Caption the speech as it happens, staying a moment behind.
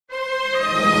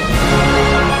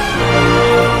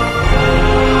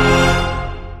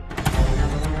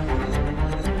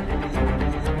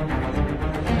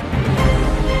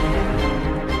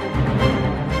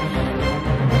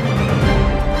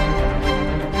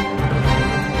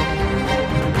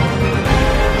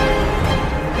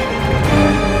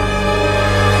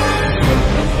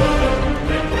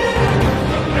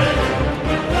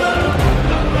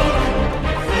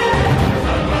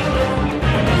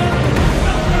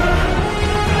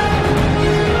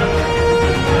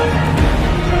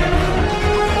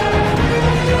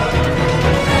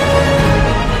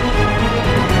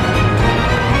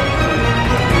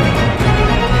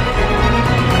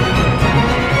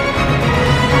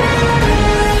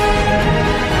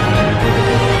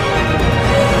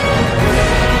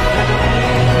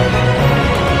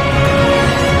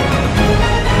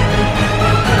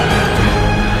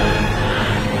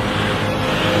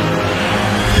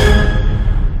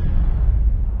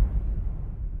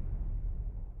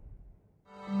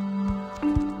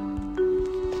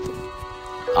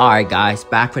Alright guys,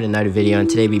 back with another video, and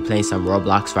today we playing some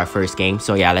Roblox for our first game.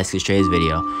 So yeah, let's get straight to this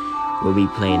video. We'll be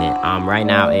playing it. Right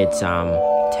now it's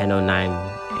 10:09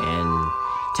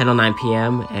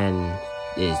 p.m. and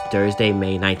it's Thursday,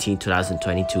 May 19,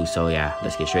 2022. So yeah,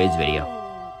 let's get straight to this video.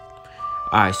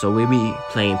 Alright, so we'll be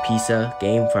playing pizza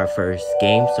game for our first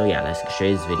game. So yeah, let's get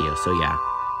straight to this video. So yeah.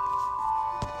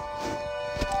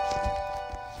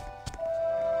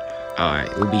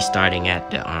 Alright, we'll be starting at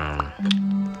the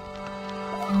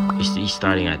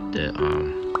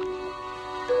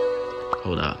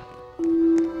hold up.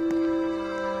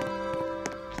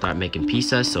 Start making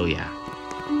pizza, so yeah.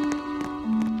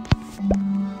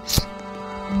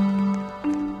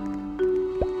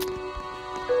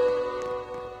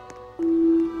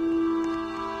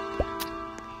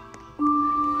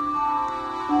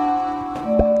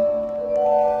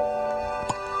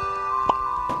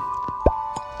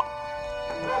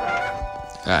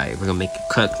 Alright, we're gonna make it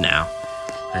cook now.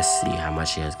 Let's see how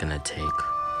much it's gonna take.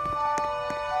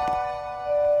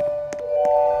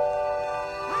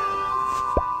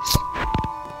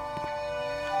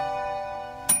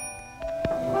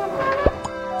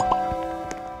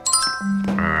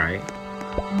 Alright.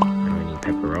 Now we need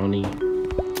pepperoni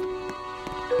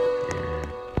and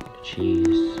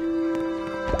cheese.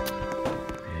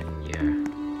 And yeah.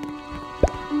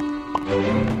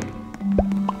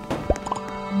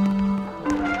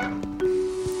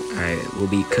 Alright, we'll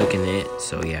be cooking it,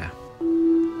 so yeah.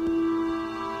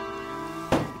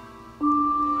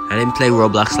 I didn't play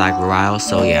Roblox like a while,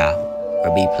 so yeah.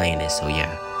 We'll be playing it, so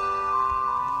yeah.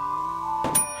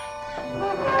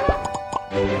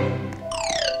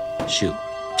 Shoot.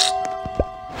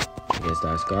 I guess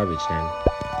that's garbage then.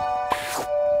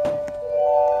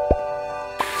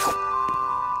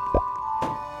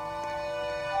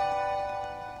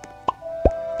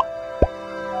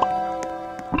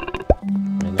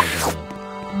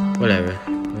 Whatever.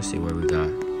 Let's see what we got.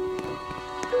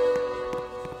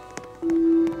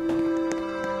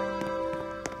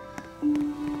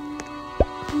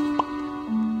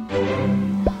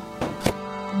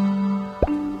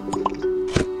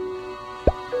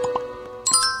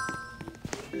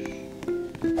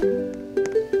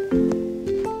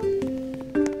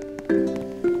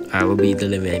 I will be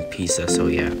delivering pizza, so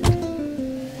yeah.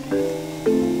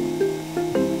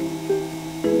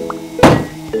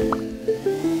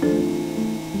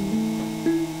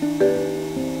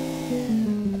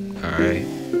 Alright.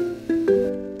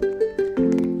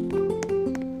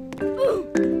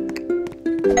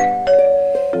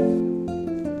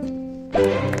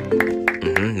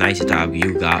 Nice job,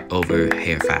 you got over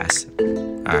here fast.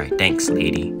 Alright, thanks,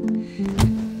 lady.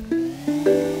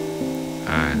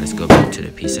 Alright, let's go back to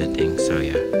the pizza thing, so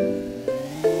yeah.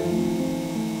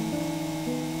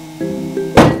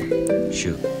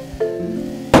 Shoot.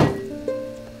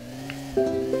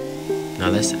 Now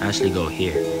let's actually go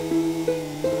here.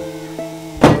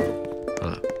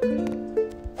 Hold up.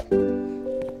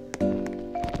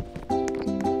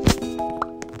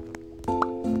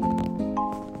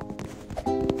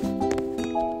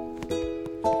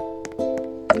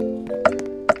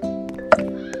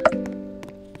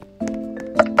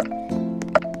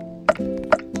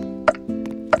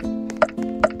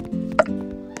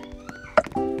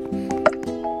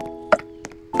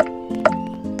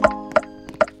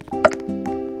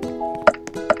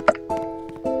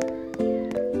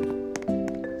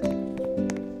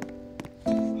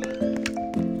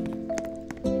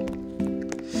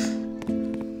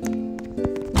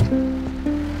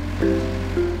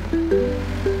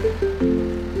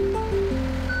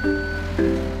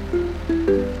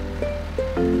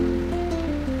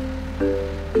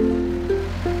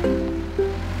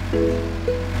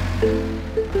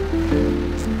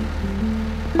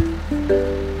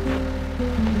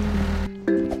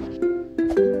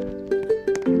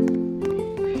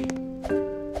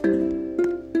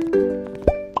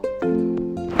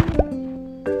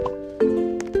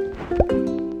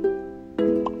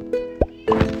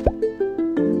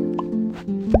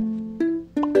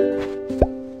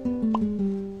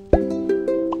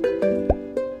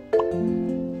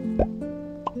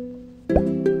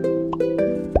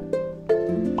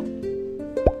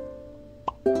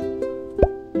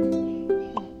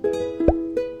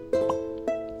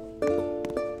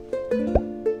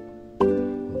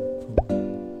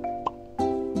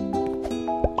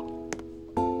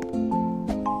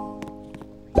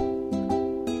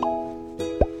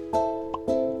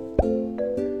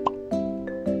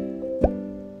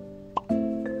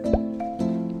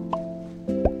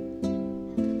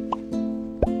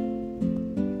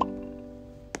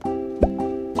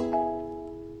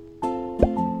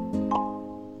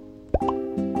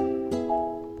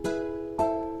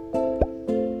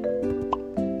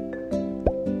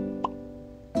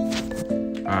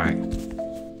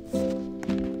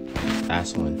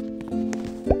 last one.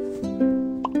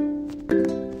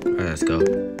 Alright, let's go.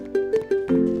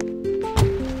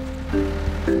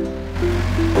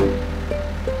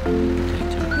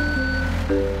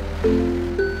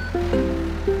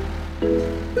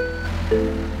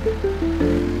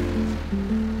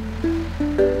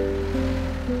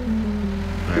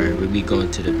 Alright, we'll be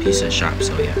going to the pizza shop,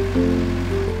 so yeah.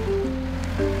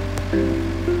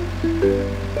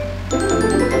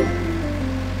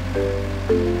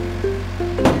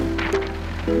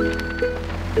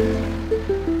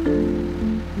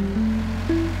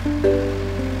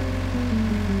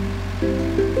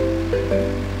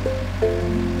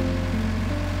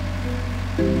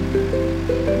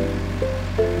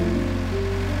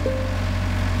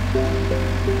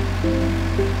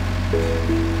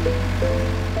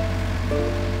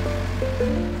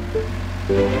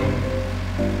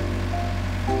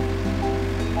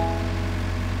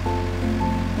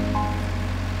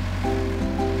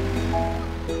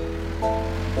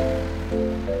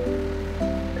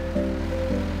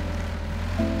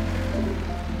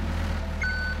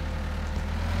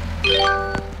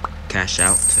 Cash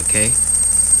out, okay?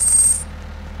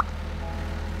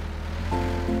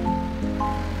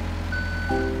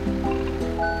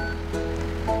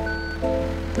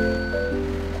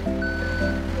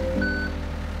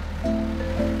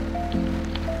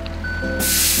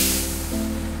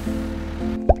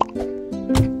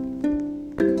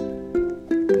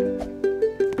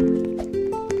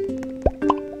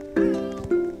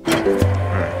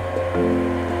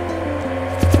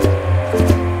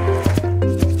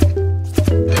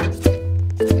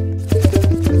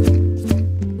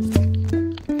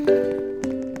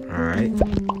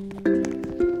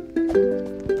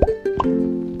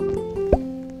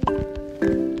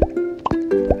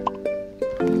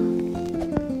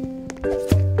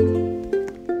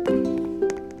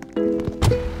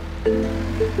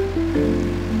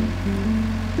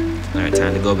 Alright,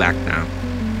 time to go back now.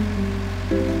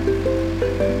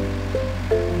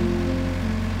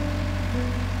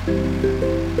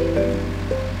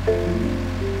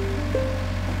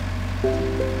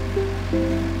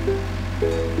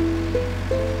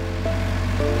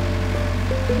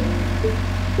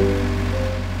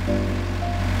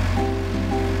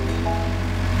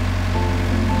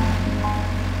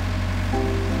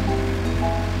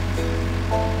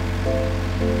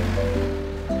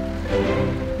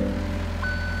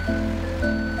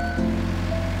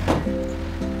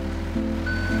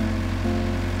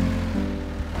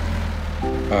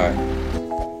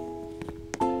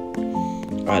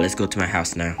 Alright, let's go to my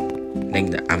house now. I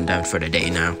think that I'm done for the day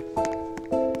now.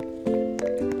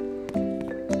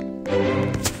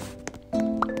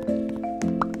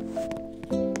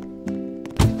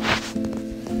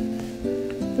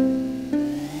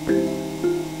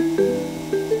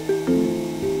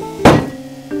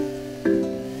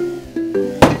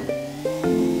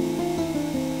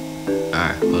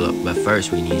 Alright, hold up. But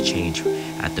first we need to change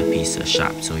at the pizza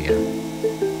shop, so yeah.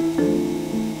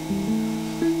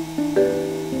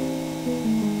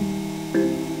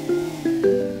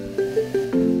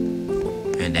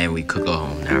 And then we could go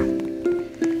home now.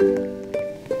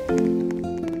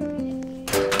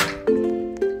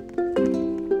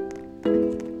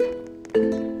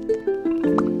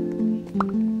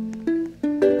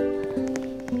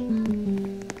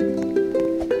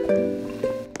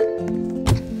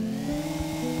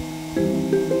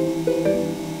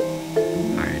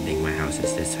 Alright, I think my house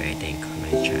is this way, I think.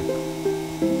 Let me check.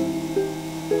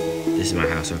 This is my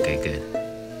house, okay, good.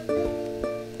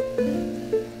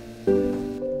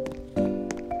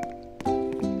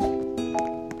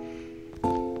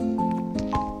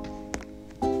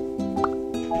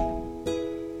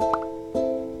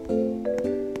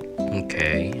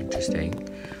 Okay, interesting.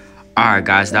 Alright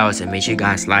guys, that was it. Make sure you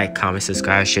guys like, comment,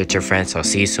 subscribe, share with your friends. I'll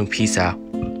see you soon. Peace out.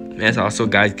 And also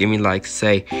guys, give me like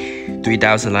say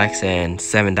 3,000 likes and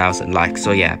 7,000 likes.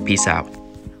 So yeah, peace out.